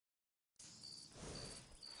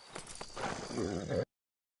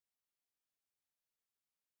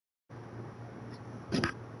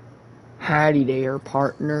Howdy there,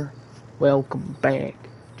 partner. Welcome back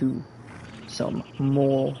to some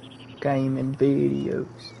more gaming videos.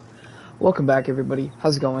 Welcome back, everybody.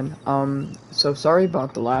 How's it going? So sorry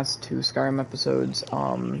about the last two Skyrim episodes.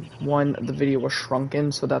 One, the video was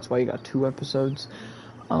shrunken, so that's why you got 2 episodes.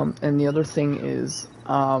 And the other thing is,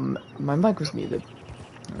 my mic was muted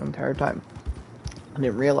the entire time. I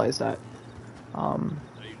didn't realize that. I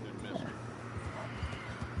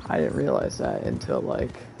didn't realize that until,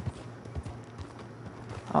 like,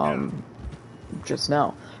 just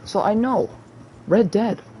now. So I know. Red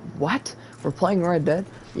Dead. What? We're playing Red Dead?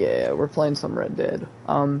 Yeah, we're playing some Red Dead.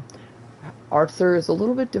 Arthur is a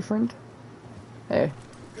little bit different. Hey.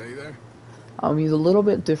 Hey there. He's a little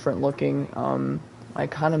bit different looking. I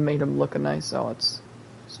kind of made him look nice. Oh, it's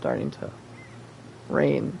starting to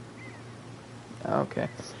rain. Okay.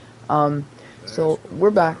 So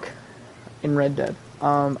we're back in Red Dead.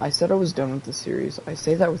 I said I was done with the series. I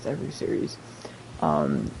say that with every series.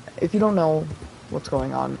 If you don't know what's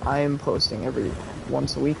going on, I am posting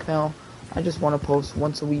once a week now. I just want to post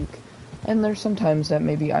once a week, and there's some times that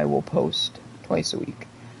maybe I will post twice a week.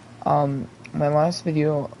 My last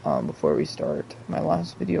video, before we start, my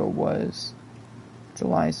last video was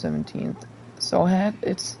July 17th, so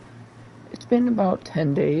it's been about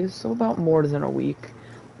 10 days, so about more than a week.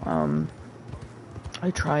 I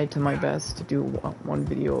tried to my best to do one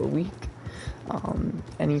video a week.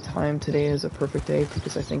 Anytime today is a perfect day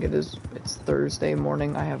because I think it's Thursday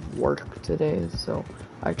morning. I have work today, so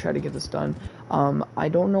I try to get this done. I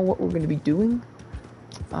don't know what we're going to be doing.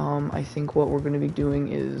 I think what we're going to be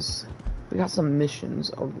doing is we got some missions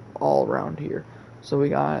all around here. So we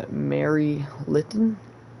got Mary Lytton.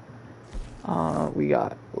 We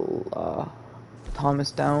got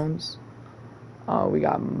Thomas Downs. We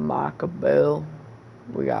got Macabell.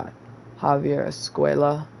 We got Javier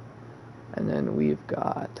Escuela. And then we've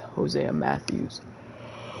got Hosea Matthews.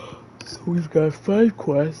 So we've got 5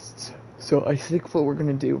 quests. So I think what we're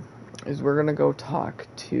gonna do is we're gonna go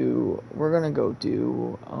do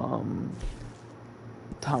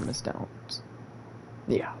Thomas Downs.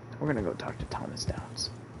 Yeah, we're gonna go talk to Thomas Downs.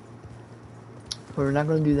 But we're not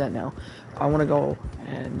gonna do that now. I wanna go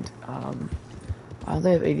and I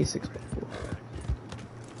only have 86 people.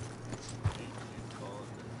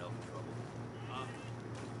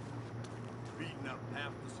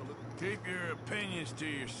 Keep your opinions to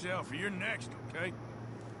yourself, or you're next, okay?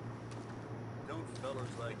 Don't fellas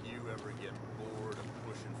like you ever get bored of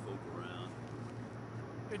pushing folk around?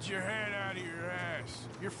 Get your head out of your ass.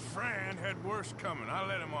 Your friend had worse coming. I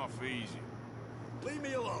let him off easy. Leave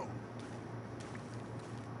me alone.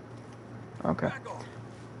 Okay. Back off.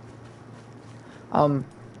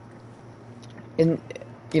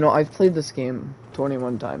 I've played this game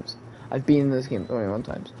 21 times. I've beaten this game 21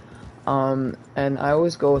 times. And I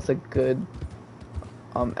always go with a good,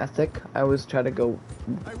 ethic. I always try to go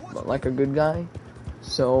like a good guy.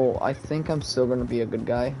 So I think I'm still gonna be a good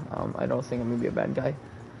guy. I don't think I'm gonna be a bad guy.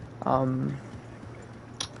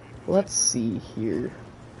 Let's see here.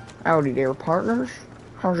 Howdy there, partners.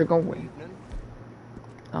 How's it going?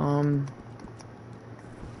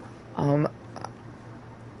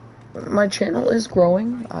 My channel is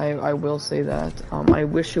growing. I will say that. I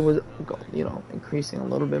wish it was, increasing a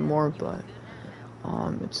little bit more, but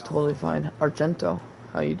it's totally fine. Argento,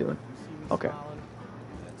 how you doing? Okay.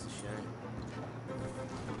 That's a shame.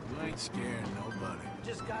 You ain't scaring nobody.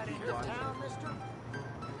 Just got into town, mister?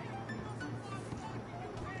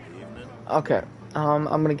 Evening. Okay. I'm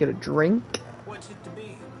gonna get a drink. What's it to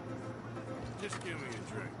be? Just give me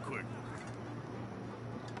a drink, quick.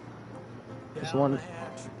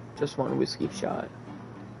 Just one whiskey shot.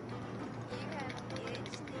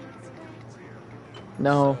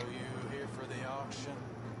 No. So you here for the auction?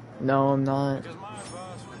 No, I'm not. Because my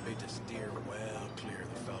advice would be to steer well clear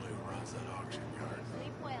of the fellow who runs that auction yard.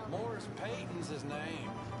 Morris Payton's his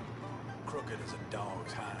name. Crooked as a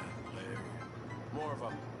dog's hind leg. More of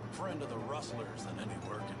a friend of the rustlers than any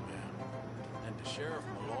working man. And does Sheriff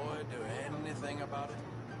Malloy do anything about it?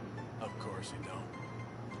 Of course he don't.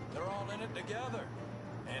 They're all in it together.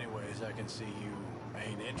 Anyways, I can see you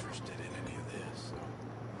ain't interested in any of this, so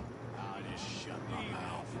I'll just shut my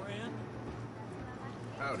mouth. Friend?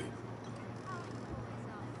 Howdy.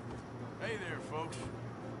 Hey there, folks.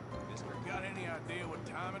 Mister, got any idea what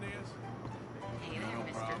time it is? Hey there, No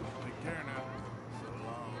mister. problem. Take care now. So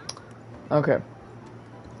long. Okay.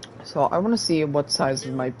 So I want to see what size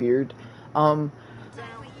is my beard. Hey,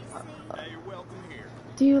 you're welcome here.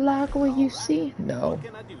 Do you like what you see? No. What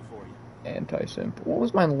can I do for you? anti-simp. What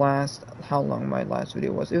was my last, how long my last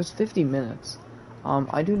video was? It was 50 minutes.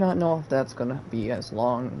 I do not know if that's gonna be as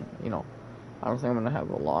long, you know, I don't think I'm gonna have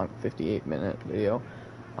a long 58-minute video.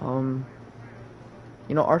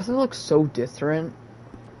 You know, Arthur looks so different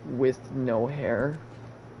with no hair,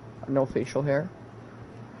 no facial hair.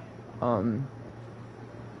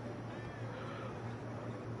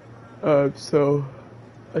 So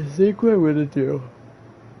I think what I'm gonna do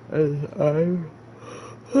is I'm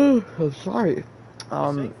sorry.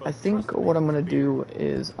 I think what I'm gonna do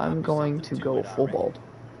is I'm going to go full bald.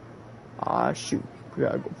 Ah, shoot. We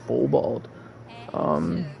gotta go full bald.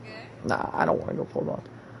 Nah, I don't wanna go full bald.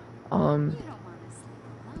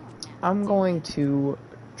 I'm going to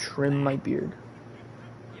trim my beard.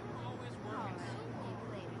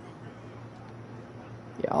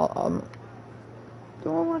 Yeah, do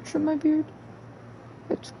I want to trim my beard?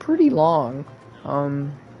 It's pretty long.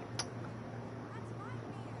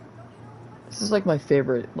 This is like my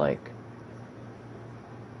favorite, like,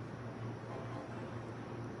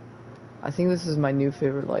 I think this is my new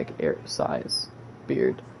favorite, like, size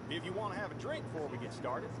beard. If you want to have a drink before we get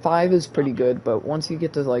started. 5 is pretty good, but once you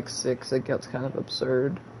get to like 6, it gets kind of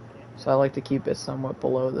absurd. So I like to keep it somewhat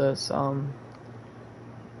below this.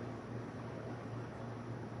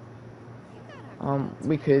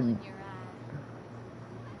 We could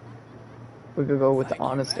go with the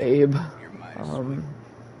Honest Abe.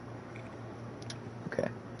 Okay.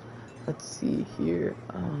 Let's see here.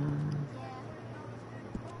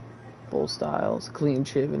 Full styles, clean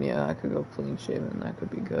shaven. Yeah, I could go clean shaven. That could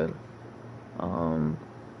be good.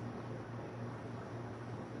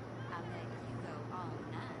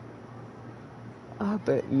 I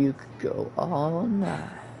bet you could go all night.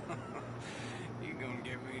 You gonna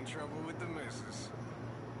get me in trouble with the missus.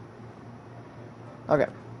 Okay.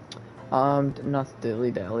 Not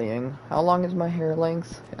dilly-dallying. How long is my hair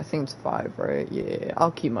length? I think it's 5, right? Yeah,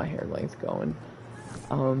 I'll keep my hair length going.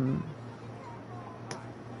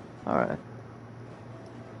 Alright.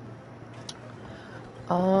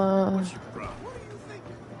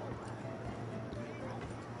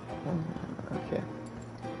 Okay.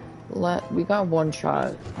 We got one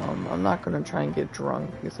shot. I'm not gonna try and get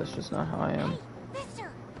drunk because that's just not how I am. Hey, mister!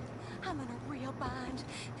 I'm in a real bind.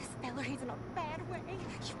 This fella, he's in a bad way.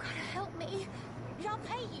 You gotta help me. I'll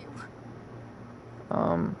pay you.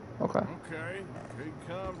 Okay. Okay,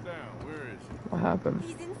 calm down. Where is he? What happened?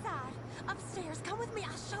 He's inside. Upstairs. Come with me.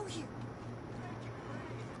 I'll show you.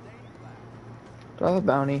 Do I have a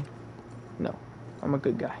bounty? No. I'm a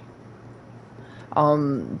good guy.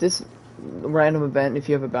 This random event, if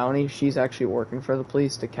you have a bounty, she's actually working for the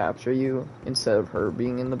police to capture you instead of her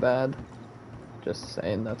being in the bad. Just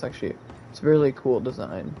saying, that's actually, it's a really cool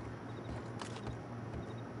design.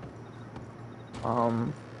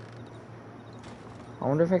 I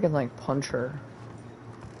wonder if I can, like, punch her.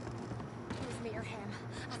 It was me or him.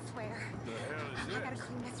 I swear. The hell is I gotta this?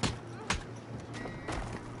 clean this.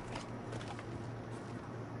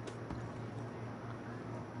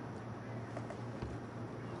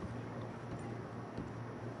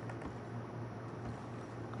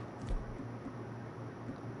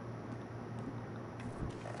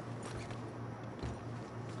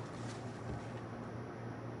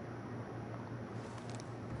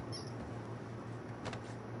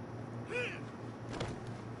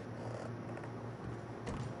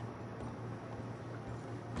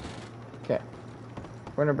 Okay.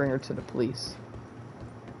 We're gonna bring her to the police.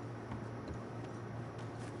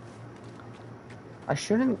 I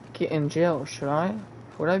shouldn't get in jail, should I?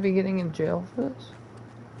 Would I be getting in jail for this?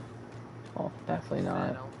 Oh, definitely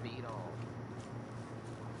not.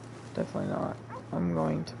 Definitely not. I'm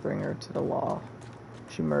going to bring her to the law.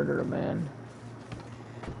 She murdered a man.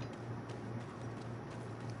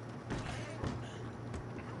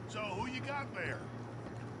 So, who you got there?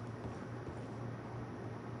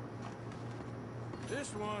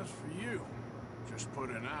 This one's for you. Just put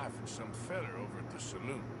a knife in some fella over at the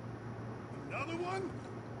saloon. Another one?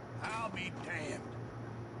 I'll be damned.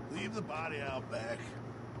 Leave the body out back.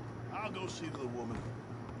 I'll go see the woman.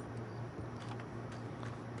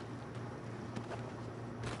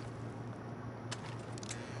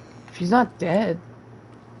 She's not dead.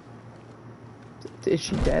 Is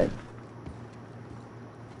she dead?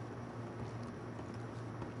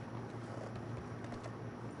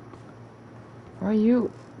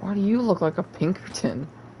 Why do you look like a Pinkerton?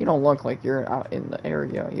 You don't look like you're out in the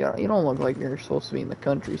area. You don't look like you're supposed to be in the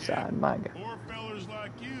countryside, my guy. For fellas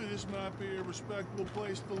like you, this might be a respectable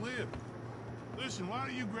place to live. Listen, why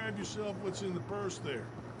don't you grab yourself what's in the purse there?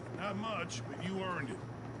 Not much, but you earned it.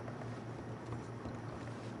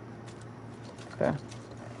 Okay.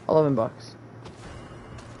 $11.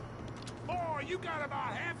 you got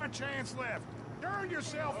about half a chance left. Turn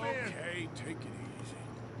yourself in. Okay, take it easy.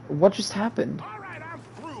 What just happened? All right, I'm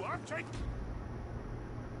through. I'm taking...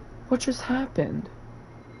 What just happened?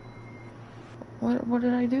 What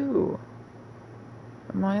did I do?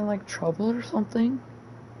 Am I in, like, trouble or something?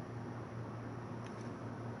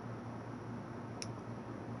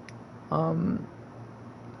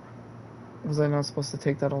 Was I not supposed to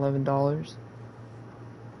take that $11?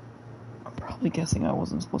 I'm probably guessing I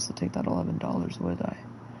wasn't supposed to take that $11, would I?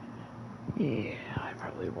 Yeah, I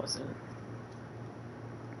probably wasn't.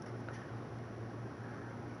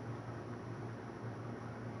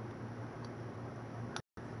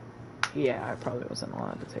 Yeah, I probably wasn't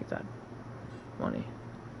allowed to take that money.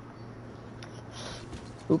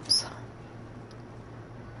 Oops.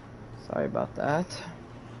 Sorry about that.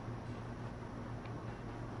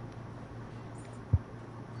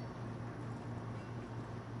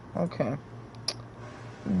 Okay.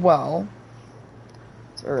 Well,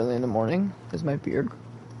 it's early in the morning. Is my beard?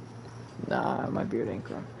 Nah, my beard ain't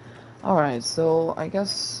grown. Alright, so I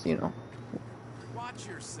guess, you know. Watch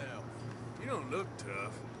yourself. You don't look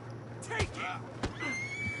tough. Take it!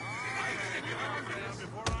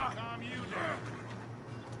 Before I calm you down.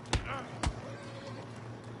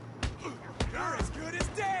 You're as good as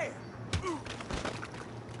dead!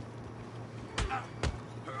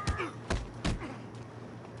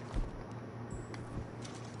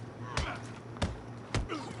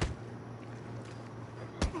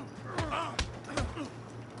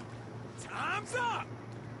 Time's up!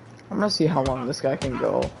 I'm gonna see how long this guy can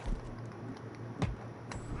go.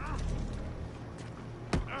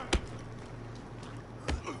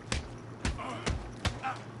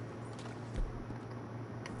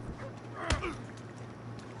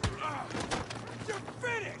 You're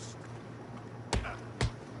finished!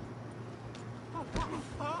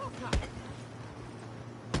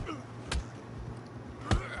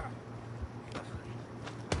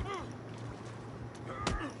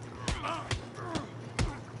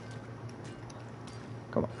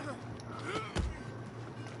 Come on.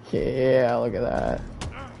 Yeah, look at that.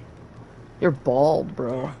 You're bald,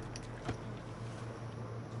 bro.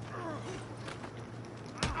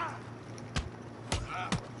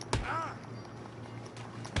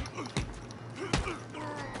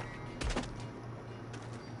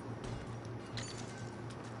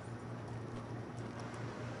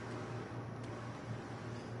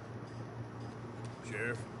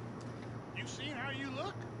 Sheriff, you seen how you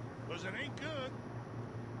look? 'Cause it ain't good.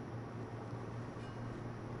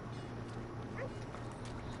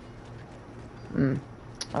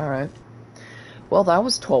 Alright. Well, that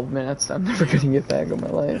was 12 minutes. I'm never gonna get back in my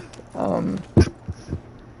life.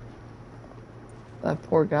 That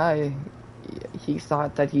poor guy, he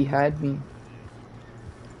thought that he had me.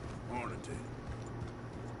 Hornady.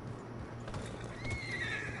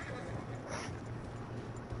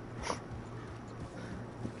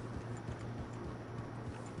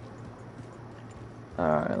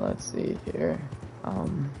 Alright, let's see here.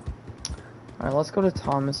 Alright, let's go to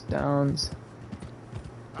Thomas Downs.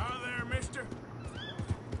 Hi there, mister.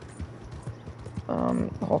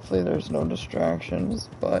 Hopefully there's no distractions,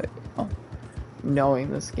 but knowing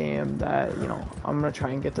this game that, you know, I'm gonna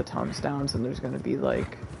try and get to Thomas Downs and there's gonna be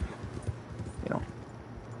like, you know,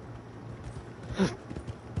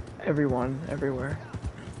 everyone, everywhere,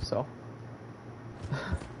 so.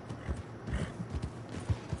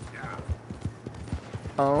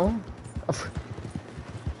 Oh?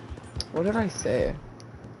 What did I say?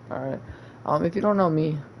 Alright, if you don't know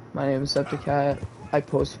me, my name is Septicat. I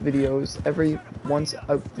post videos a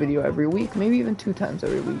video every week, maybe even 2 times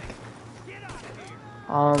every week.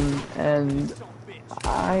 And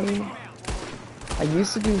I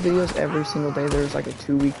used to do videos every single day. There was like a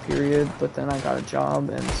 2-week period, but then I got a job,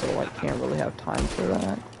 and so I can't really have time for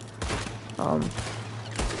that. Come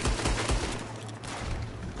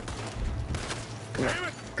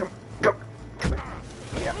here. Come here.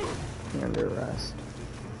 Yeah, you're under arrest.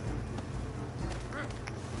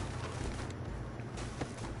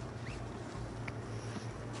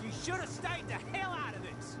 You should have stayed the hell out of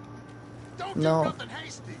this! Don't No. do nothing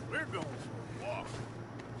hasty. We're going for a walk.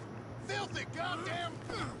 Filthy goddamn...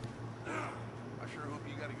 I sure hope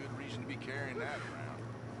you got a good reason to be carrying that around.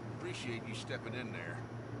 Appreciate you stepping in there.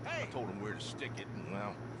 Hey! I told him where to stick it, and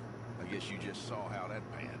well, I guess you just saw how that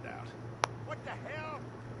panned out. What the hell?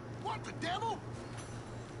 What the devil?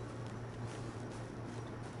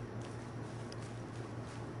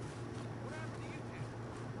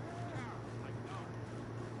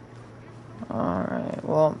 Alright,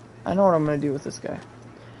 well, I know what I'm gonna do with this guy.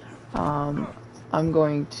 I'm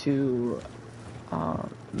going to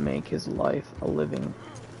make his life a living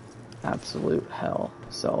absolute hell.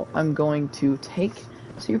 So I'm going to take...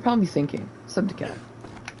 So you're probably thinking, Subdecat,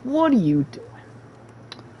 what are you doing?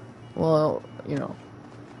 Well, you know,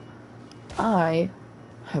 I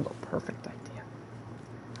have a perfect idea.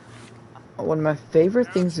 One of my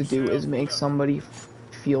favorite things to do is make somebody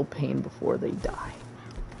feel pain before they die.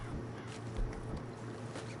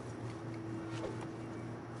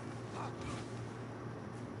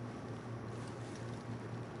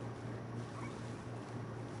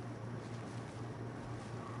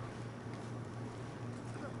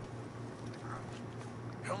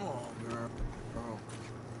 Come on, girl. Oh.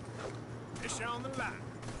 It's on the line.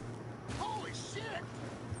 Holy shit!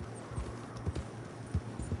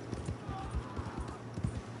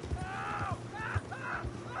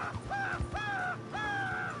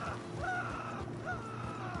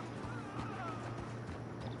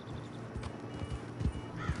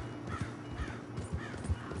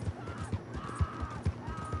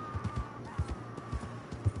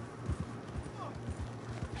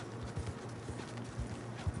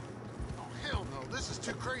 Hell no, this is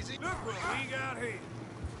too crazy. Look what we got here.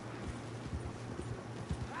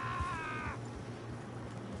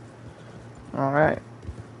 Alright.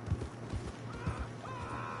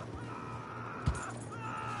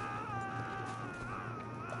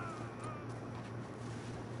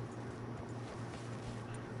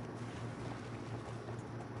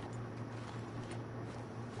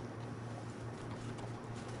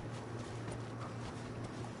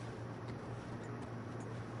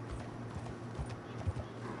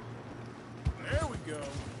 There we go.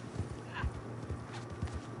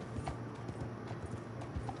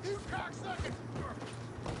 You cocksucker!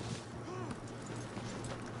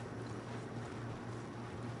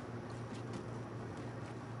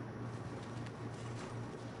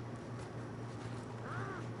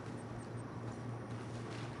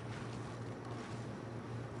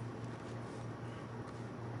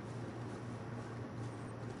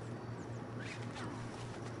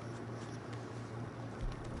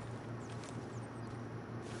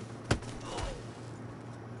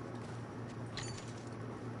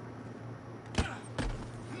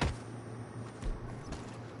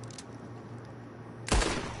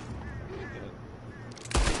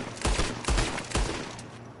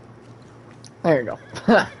 There you go.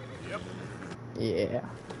 Yep. Yeah.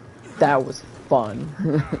 That was fun.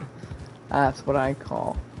 That's what I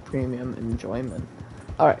call premium enjoyment.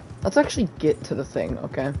 Alright, let's actually get to the thing,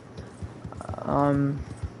 okay?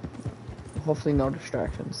 Hopefully no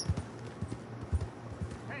distractions.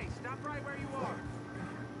 Hey, stop right where you are.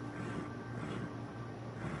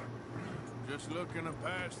 Just looking to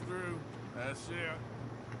pass through. That's it.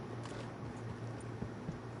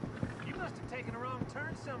 You must have taken a wrong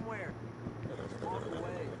turn somewhere. Just walk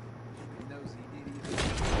away. You nosy idiot.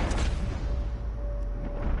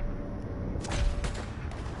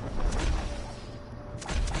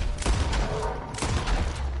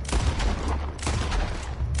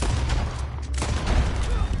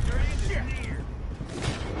 Your end is near.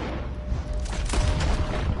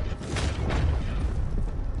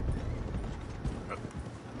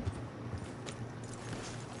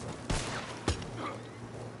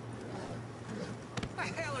 What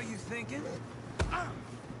the hell are you thinking?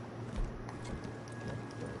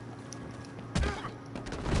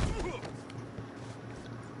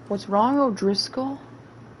 What's wrong, O'Driscoll?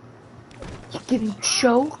 You getting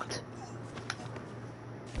choked?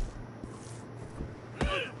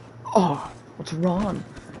 Oh, what's wrong?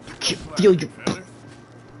 You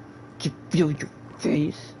can feel your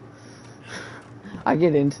face. I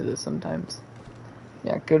get into this sometimes.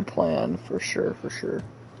 Yeah, good plan, for sure, for sure.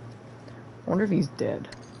 I wonder if he's dead.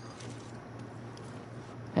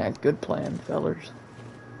 Yeah, good plan, fellers.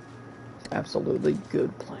 Absolutely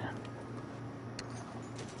good plan.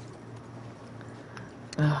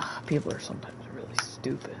 People are sometimes really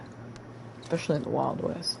stupid. Especially in the Wild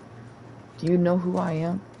West. Do you know who I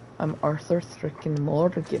am? I'm Arthur frickin'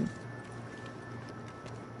 Morgan.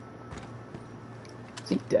 Is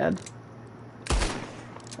he dead?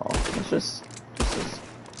 Oh, it's just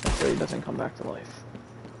make sure he doesn't come back to life.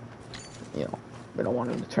 You know, we don't want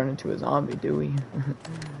him to turn into a zombie, do we?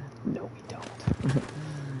 No, we don't.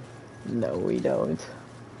 No, we don't.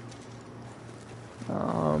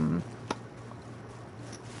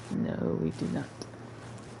 No, we do not.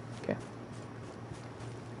 Okay.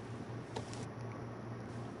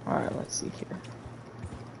 Alright, let's see here.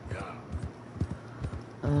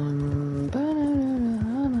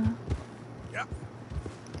 Yep.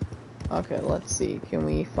 Okay, let's see. Can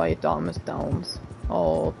we fight Thomas Downs?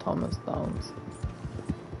 Oh, Thomas Downs.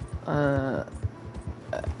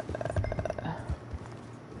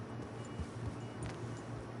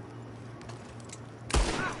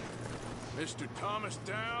 Mr. Thomas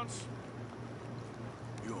Downs?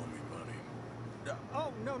 You owe me money.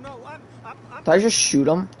 Oh, no, I'm... Did I just shoot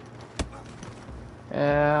him?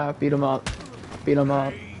 Yeah, beat him up. Beat him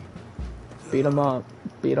up. Beat him up.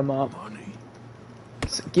 Beat him up. Money.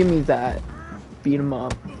 Give me that. Beat him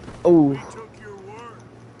up. Oh. Took your word.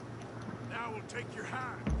 Now we'll take your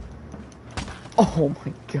hide. Oh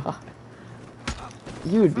my god.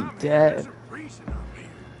 You would be dead. There's a reason I'm here.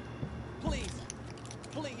 Please.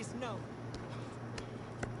 Please, no.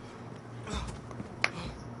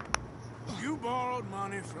 You borrowed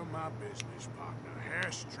money from my business partner,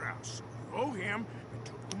 Herr Strauss. You owe him and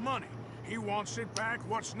took the money. He wants it back.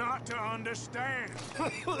 What's not to understand?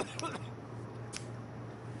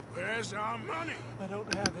 Where's our money? I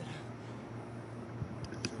don't have it.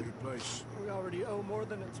 Sell your place. We already owe more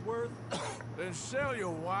than it's worth. Then sell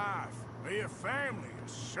your wife, or your family, or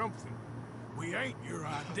something. We ain't your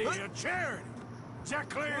idea of charity. Is that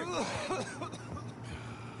clear?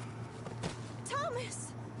 Thomas!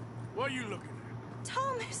 What are you looking at?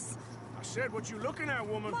 Thomas! I said, what you looking at,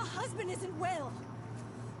 woman? My husband isn't well.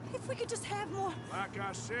 If we could just have more... Like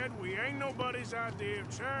I said, we ain't nobody's idea of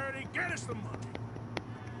charity. Get us the money.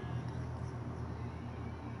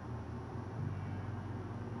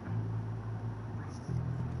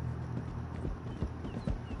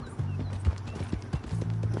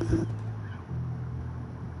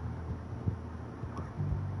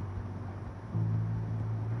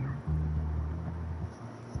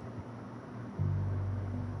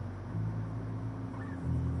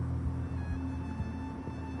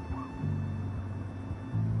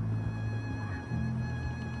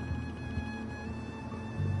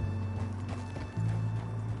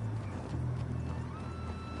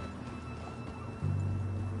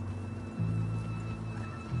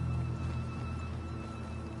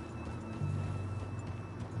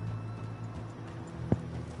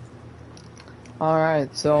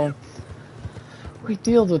 Alright, so we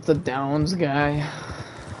deal with the Downs guy.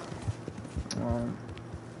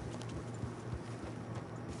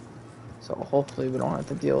 So hopefully we don't have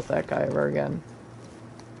to deal with that guy ever again.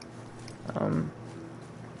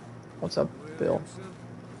 What's up, Bill?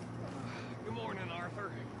 Good morning,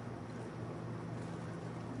 Arthur.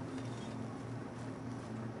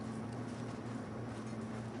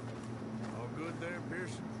 All good there,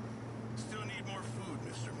 Pearson? Still need more food,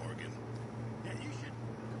 Mr. Morgan. Yeah, you should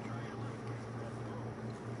try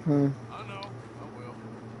a I know. I will.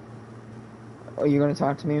 Are you gonna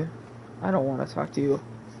talk to me? I don't want to talk to you.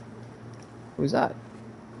 Who's that?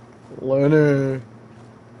 Lenny.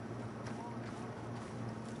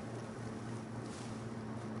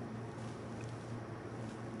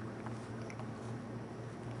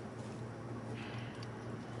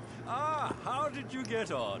 Ah, how did you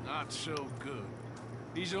get on? Not so good.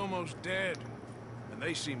 He's almost dead. And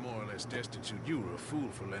they seem more or less destitute. You were a fool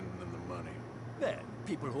for lending them the money. Well,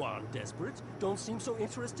 people who aren't desperate don't seem so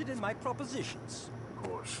interested in my propositions. Of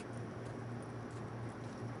course.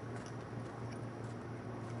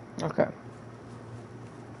 Okay.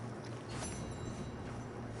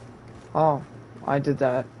 Oh, I did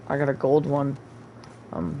that. I got a gold one.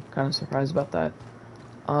 I'm kind of surprised about that.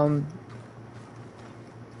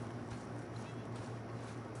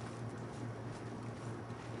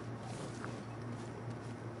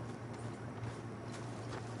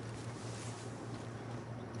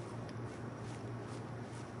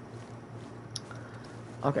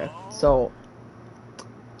 Okay, so,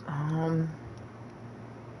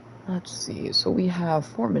 let's see. So we have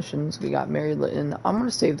 4 missions. We got Mary Lytton. I'm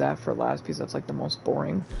gonna save that for last because that's like the most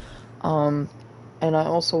boring. And I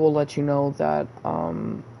also will let you know that,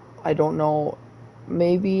 I don't know,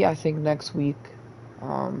 maybe I think next week,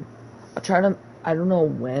 I'll try to, I don't know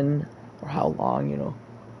when or how long, you know,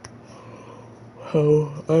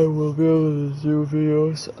 how I will be able to do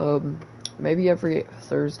videos. Maybe every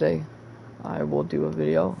Thursday I will do a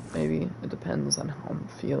video. Maybe it depends on how I'm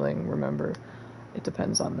feeling. Remember, it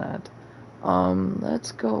depends on that.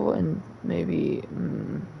 Let's go and maybe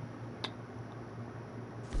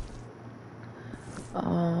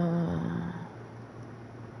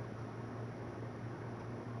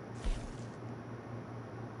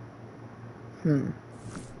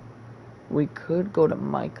we could go to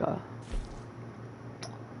Micah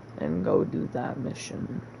and go do that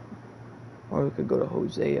mission, or we could go to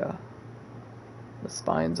Hosea, the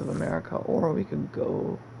Spines of America, or we could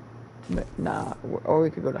go, or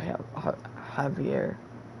we could go to Javier.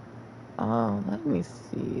 Let me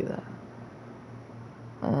see that.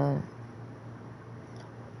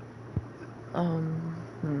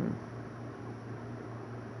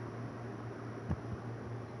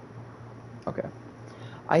 Okay.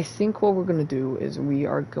 I think what we're gonna do is we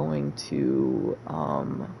are going to,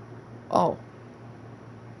 oh.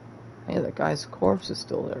 Hey, that guy's corpse is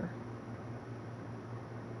still there.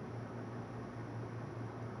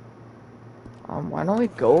 Why don't we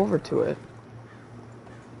go over to it?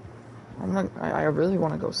 I really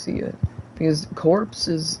want to go see it. Because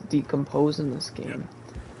corpses decompose in this game.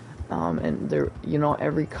 And there, you know,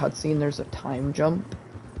 every cutscene there's a time jump.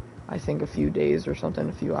 I think a few days or something,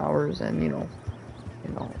 a few hours, and you know,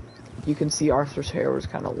 you can see Arthur's hair was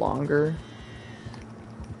kind of longer.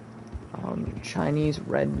 Chinese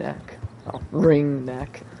redneck, ring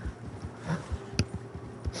neck.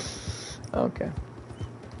 Okay.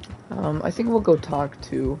 I think we'll go talk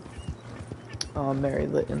to Mary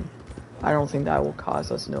Litton. I don't think that will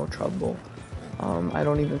cause us no trouble. I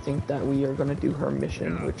don't even think that we are gonna do her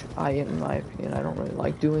mission, which in my opinion, I don't really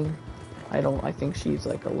like doing. I think she's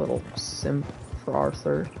like a little simp for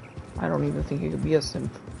Arthur. I don't even think he could be a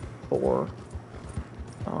simp for,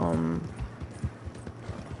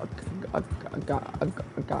 a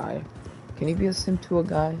guy. Can he be a simp to a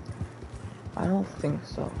guy? I don't think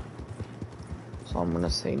so. So I'm gonna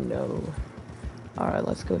say no. Alright,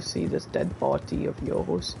 let's go see this dead body of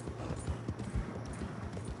yours.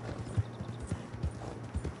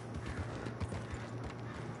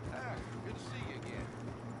 Good to see you again.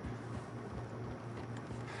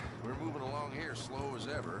 We're moving along here slow as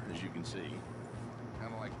ever, as you can see.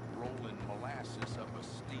 Kind of like rolling molasses up a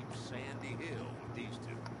steep sandy hill with these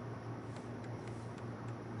two.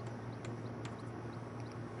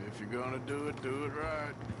 If you're gonna do it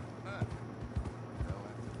right. Huh.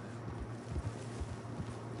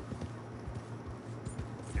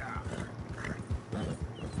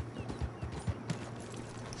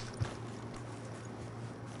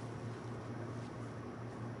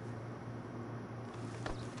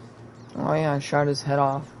 Oh yeah, I shot his head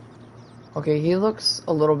off. Okay, he looks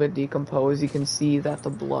a little bit decomposed. You can see that the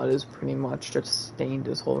blood is pretty much just stained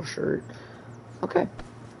his whole shirt. Okay.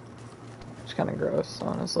 It's kind of gross,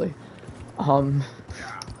 honestly.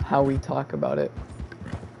 How we talk about it.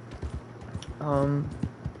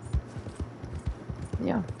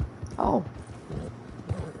 Yeah. Oh.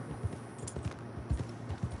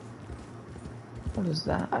 What is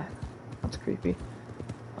that? That's creepy.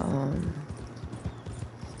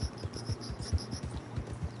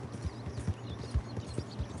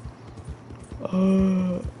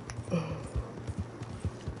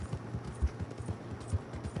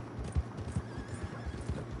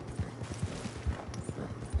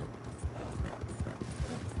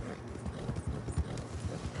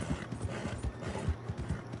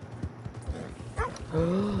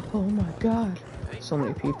 Oh my god. So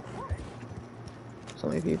many people. So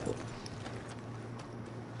many people.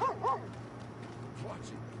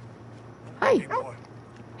 Hi.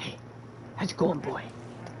 Hey. How's it going, boy?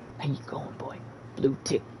 How you going, boy? Blue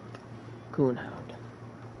tick. Coonhound.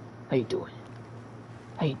 How you doing?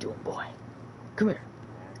 How you doing, boy? Come here.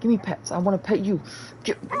 Give me pets. I want to pet you.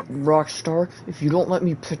 Rockstar, if you don't let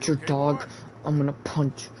me pet your dog, I'm gonna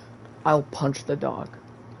punch. I'll punch the dog.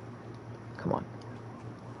 Come on.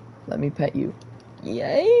 Let me pet you.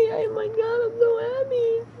 Yay! Oh my god, I'm so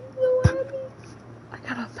happy. I'm so happy. I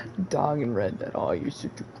got a pet dog in Red Dead. Oh, you're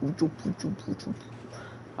such a poochoo.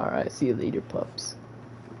 Alright, see you later, pups.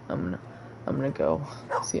 I'm gonna go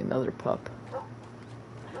see another pup. Okay,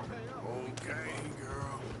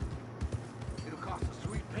 girl. It'll cost a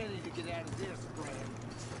sweet penny to get out of this, Graham.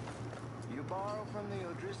 You borrow from the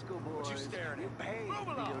O'Driscoll boys. What you staring at? You pay Move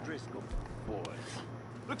the along. O'Driscoll boys.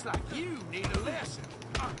 Looks like you need a lesson.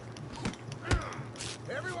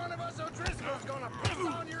 Every one of us O'Driscoll's gonna piss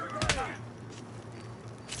on your grave.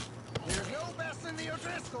 There's no best in the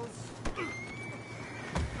O'Driscolls.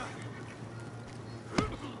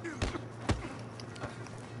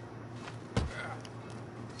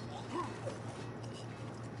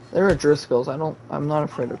 They're O'Driscolls. I'm not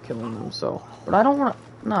afraid of killing them, so. But I don't wanna.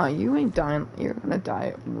 Nah, you ain't dying. You're gonna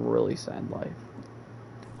die a really sad life.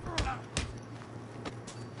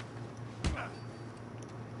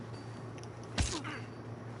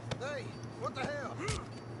 Hey, what the hell? They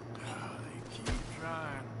keep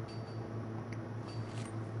trying.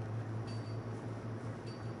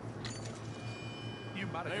 You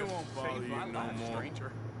might They have just won't bother saved you my no life, more.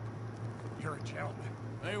 stranger. You're a gentleman.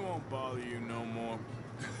 They won't bother you no more.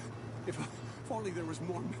 If only there was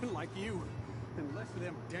more men like you, and less of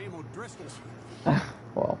them damn O'Driscolls.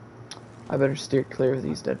 Well, I better steer clear of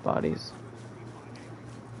these dead bodies.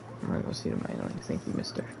 I'm gonna go see the man. Thank you,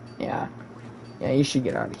 mister. Yeah, you should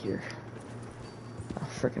get out of here. Oh,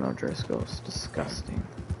 freaking O'Driscolls. Disgusting.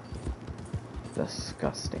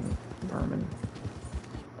 Disgusting vermin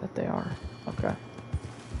that they are. Okay.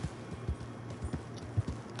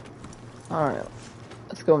 Alright,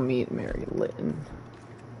 let's go meet Mary Litton.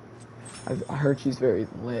 I heard she's very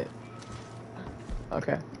lit.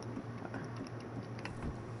 Okay.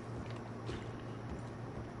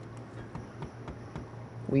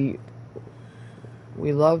 We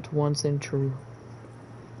loved once and true.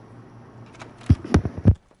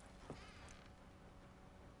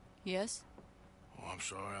 Yes? Oh, I'm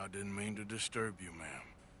sorry, I didn't mean to disturb you, ma'am.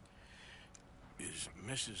 Is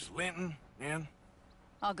Mrs. Linton in?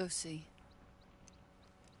 I'll go see.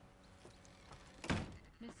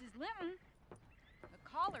 Mrs. Linton, a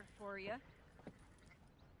caller for you.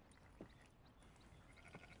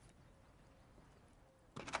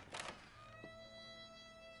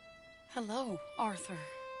 Hello, Arthur.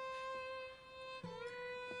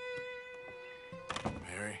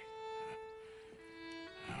 Mary?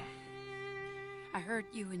 I heard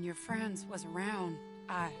you and your friends was around.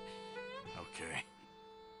 Okay.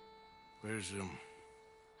 Where's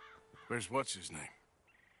what's his name?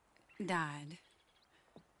 Died.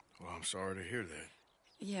 Well, I'm sorry to hear that.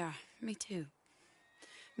 Yeah, me too.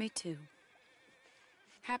 Me too.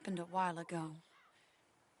 Happened a while ago.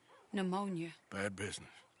 Pneumonia. Bad business.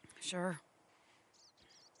 Sure.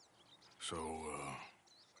 So,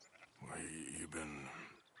 well, you've been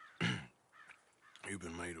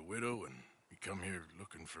made a widow and you come here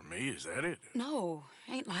looking for me, is that it? No,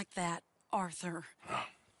 ain't like that, Arthur. Oh,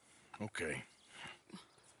 okay.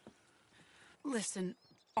 Listen,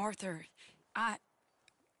 Arthur,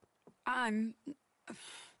 I'm...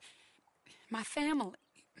 my family.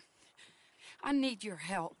 I need your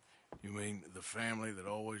help. You mean the family that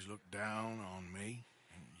always looked down on me?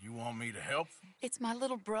 And you want me to help them? It's my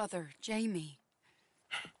little brother, Jamie.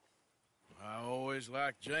 I always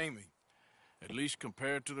liked Jamie, at least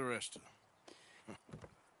compared to the rest of them.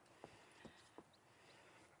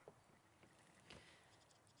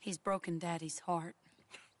 He's broken Daddy's heart.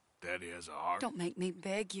 Daddy has a heart. Don't make me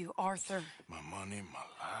beg you, Arthur. My money, my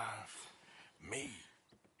life, me.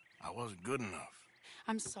 I wasn't good enough.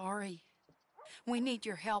 I'm sorry. We need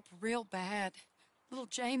your help real bad. Little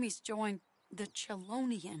Jamie's joined the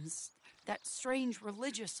Chelonians, that strange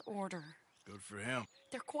religious order. Good for him.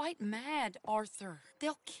 They're quite mad, Arthur.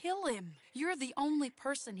 They'll kill him. You're the only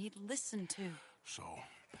person he'd listen to. So,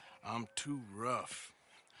 I'm too rough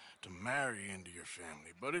to marry into your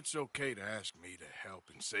family, but it's okay to ask me to help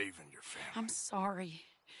in saving your family. I'm sorry.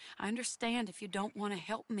 I understand if you don't want to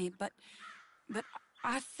help me, but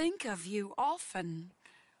I think of you often.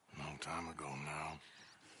 Long time ago now.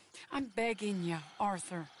 I'm begging you,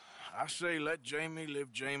 Arthur. I say let Jamie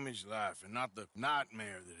live Jamie's life and not the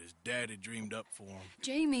nightmare that his daddy dreamed up for him.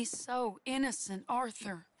 Jamie's so innocent,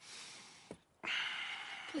 Arthur.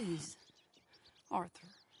 Please, Arthur.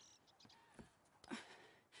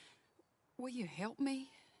 Will you help me?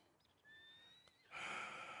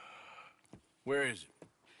 Where is it?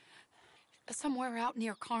 Somewhere out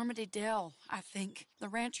near Carmody Dell, I think. The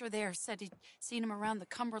rancher there said he'd seen him around the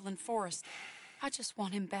Cumberland Forest. I just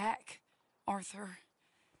want him back, Arthur.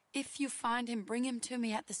 If you find him, bring him to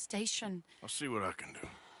me at the station. I'll see what I can do.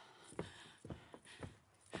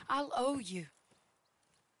 I'll owe you.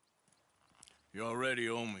 You already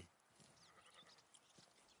owe me.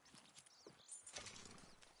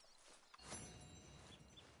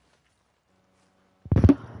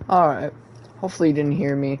 Alright. Hopefully you didn't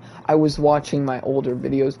hear me. I was watching my older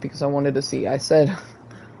videos because I wanted to see. I said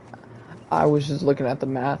I was just looking at the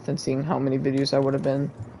math and seeing how many videos I would have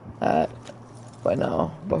been at. But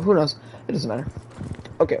no. But who knows? It doesn't matter.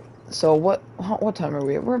 Okay. So what time are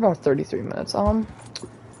we at? We're about 33 minutes. I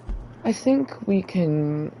think what we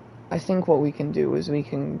can do is we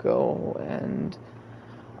can go and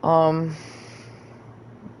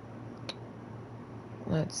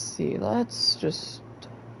let's see. Let's just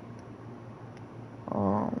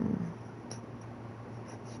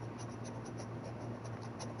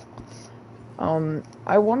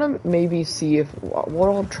I want to maybe see if what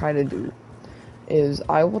I'll try to do is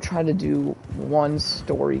I will try to do one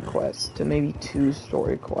story quest to maybe 2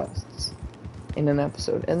 story quests in an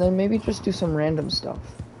episode, and then maybe just do some random stuff,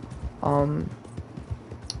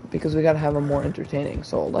 because we gotta have them more entertaining.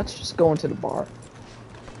 So let's just go into the bar.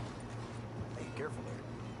 Hey, careful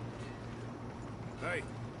there. Hey,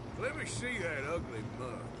 let me see that ugly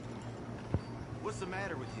mug. What's the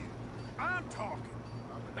matter with you? I'm talking.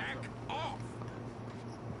 Back off.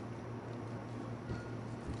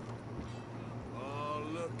 Oh,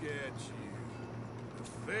 look at you.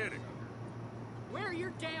 Pathetic. Where are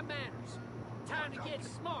your damn manners? Time to get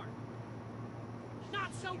smart.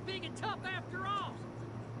 Not so big and tough after all.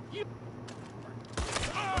 You.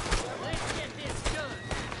 Let's get this done.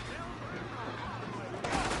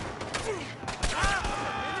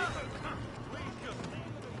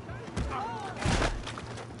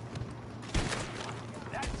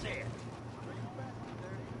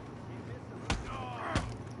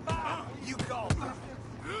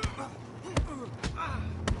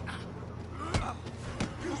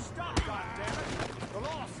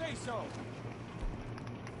 so.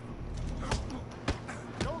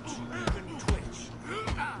 Don't you even twitch.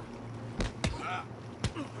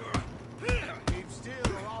 Keep still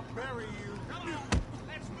or I'll bury you. Come on,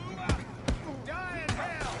 let's move up. Die in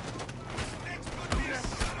hell. Let's put these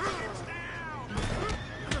shits down.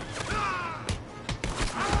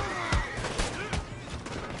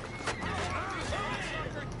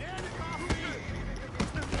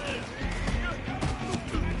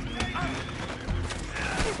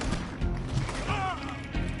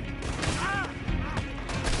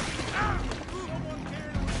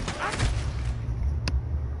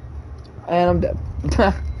 And I'm dead.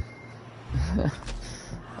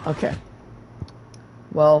 Okay.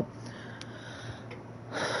 Well,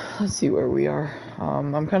 let's see where we are.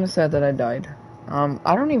 I'm kind of sad that I died.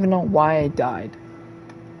 I don't even know why I died.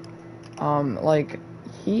 Like,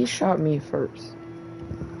 he shot me first.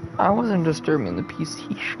 I wasn't disturbing the piece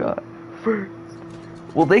he shot first.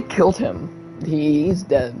 Well, they killed him. He's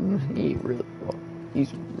dead.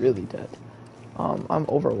 He's really dead. I'm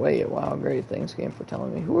overweight. Wow, great. Thanks, game, for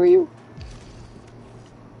telling me. Who are you?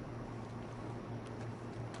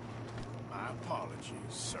 My apologies,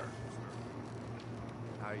 sir.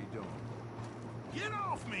 How you doing? Get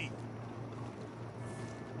off me!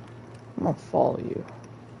 I'm gonna follow you.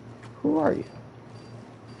 Who are you?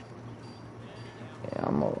 Yeah,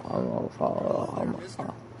 I'm gonna follow. I'm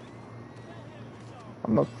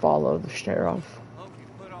gonna follow the sheriff. Hope you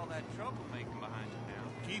put all that troublemaking behind you now.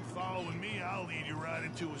 Keep following me, I'll lead you right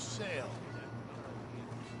into a cell.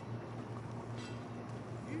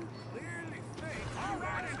 You clearly think. All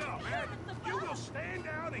right, enough, man. You will stand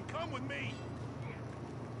down and come with me.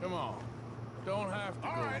 Come on. Don't have to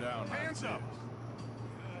All go right, down hands like up.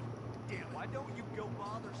 Damn, why don't you go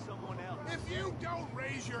bother someone else? If you don't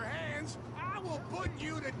raise your hands, I will put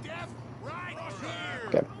you to death right here.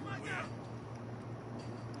 Okay.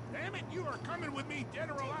 Damn it, you are coming with me, dead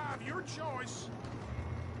or alive, your choice.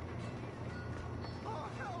 Oh,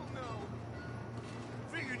 hell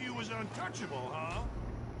no. Figured you was untouchable, huh?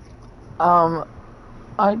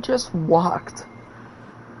 I just walked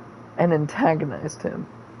and antagonized him,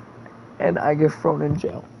 and I get thrown in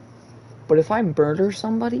jail. But if I murder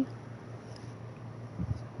somebody,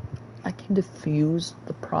 I can defuse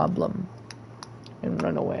the problem and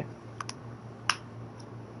run away.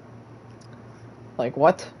 Like,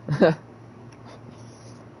 what?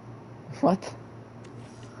 What?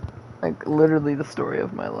 Like, literally the story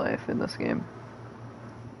of my life in this game.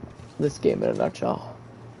 This game in a nutshell.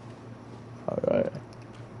 Alright.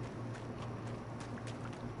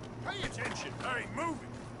 Pay attention. I ain't moving.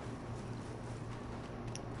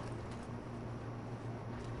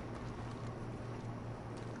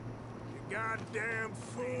 You goddamn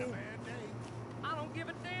fool. I don't give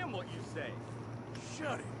a damn what you say.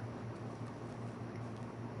 Shut it.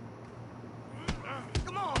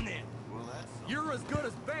 Come on then. Well, you're as good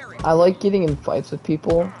as Barry. I like getting in fights with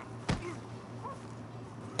people,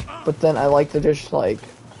 but then I like to just, like...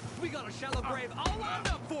 We got a shallow grave all lined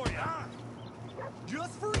up for you.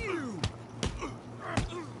 Just for you.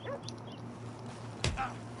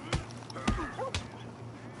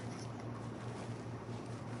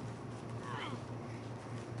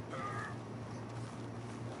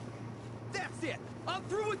 That's it. I'm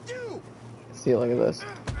through with you. See, look at this.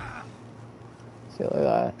 See, like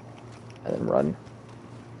that. And then run.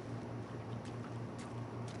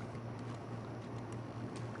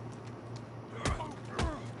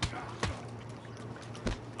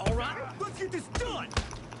 All right, let's get this done.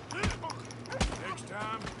 Next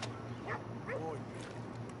time, avoid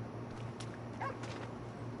me.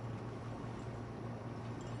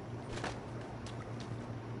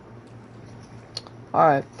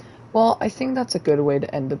 Alright. Well, I think that's a good way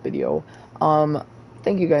to end the video.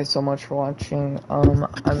 Thank you guys so much for watching.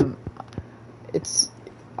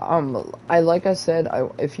 Like I said,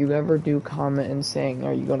 if you ever do comment and saying,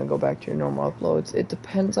 are you going to go back to your normal uploads, it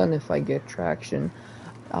depends on if I get traction.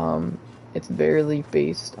 It's barely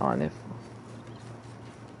based on if...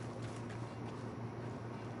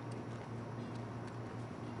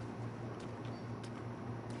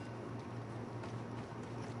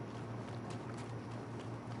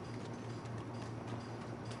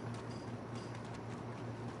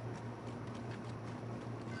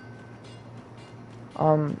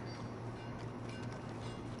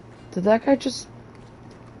 Did that guy just...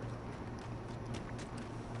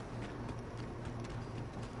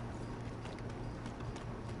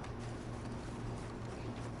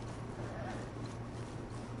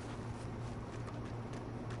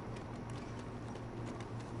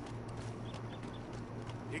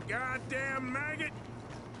 You goddamn maggot!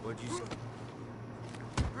 What'd you say?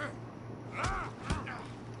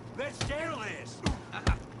 Let's settle this.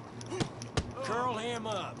 Curl him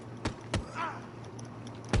up.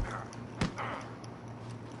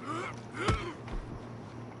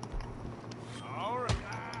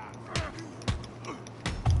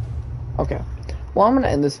 Okay, well, I'm going to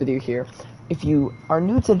end this video here. If you are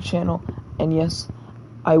new to the channel, and yes,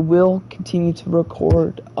 I will continue to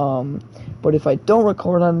record, but if I don't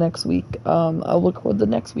record on next week, I'll record the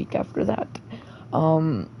next week after that.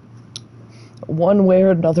 One way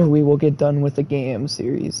or another, we will get done with the game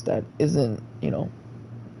series that isn't,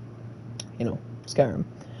 Skyrim.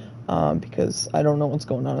 Because I don't know what's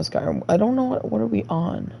going on in Skyrim. I don't know what are we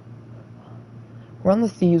on? We're on the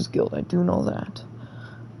Thieves Guild, I do know that.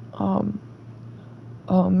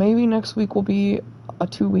 Maybe next week will be a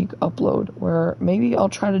 2-week upload, where maybe I'll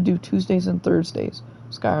try to do Tuesdays and Thursdays.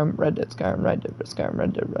 Skyrim, Red Dead, Skyrim, Red Dead, Skyrim,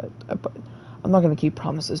 Red Dead, Red Dead. But I'm not going to keep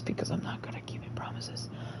promises, because I'm not good at keeping promises.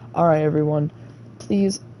 Alright, everyone.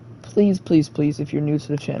 Please, if you're new to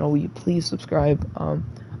the channel, will you please subscribe?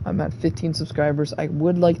 I'm at 15 subscribers. I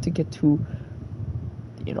would like to get to,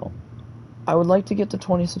 I would like to get to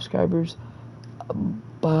 20 subscribers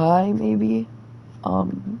by maybe,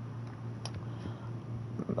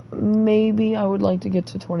 maybe I would like to get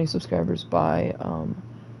to 20 subscribers by,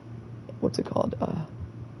 what's it called,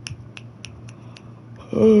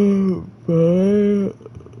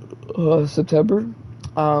 September.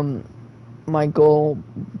 My goal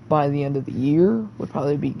by the end of the year would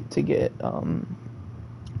probably be to get,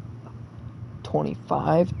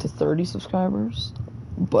 25 to 30 subscribers,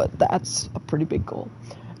 but that's a pretty big goal,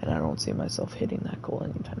 and I don't see myself hitting that goal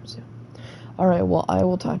anytime soon. Alright, well, I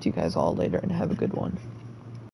will talk to you guys all later, and have a good one.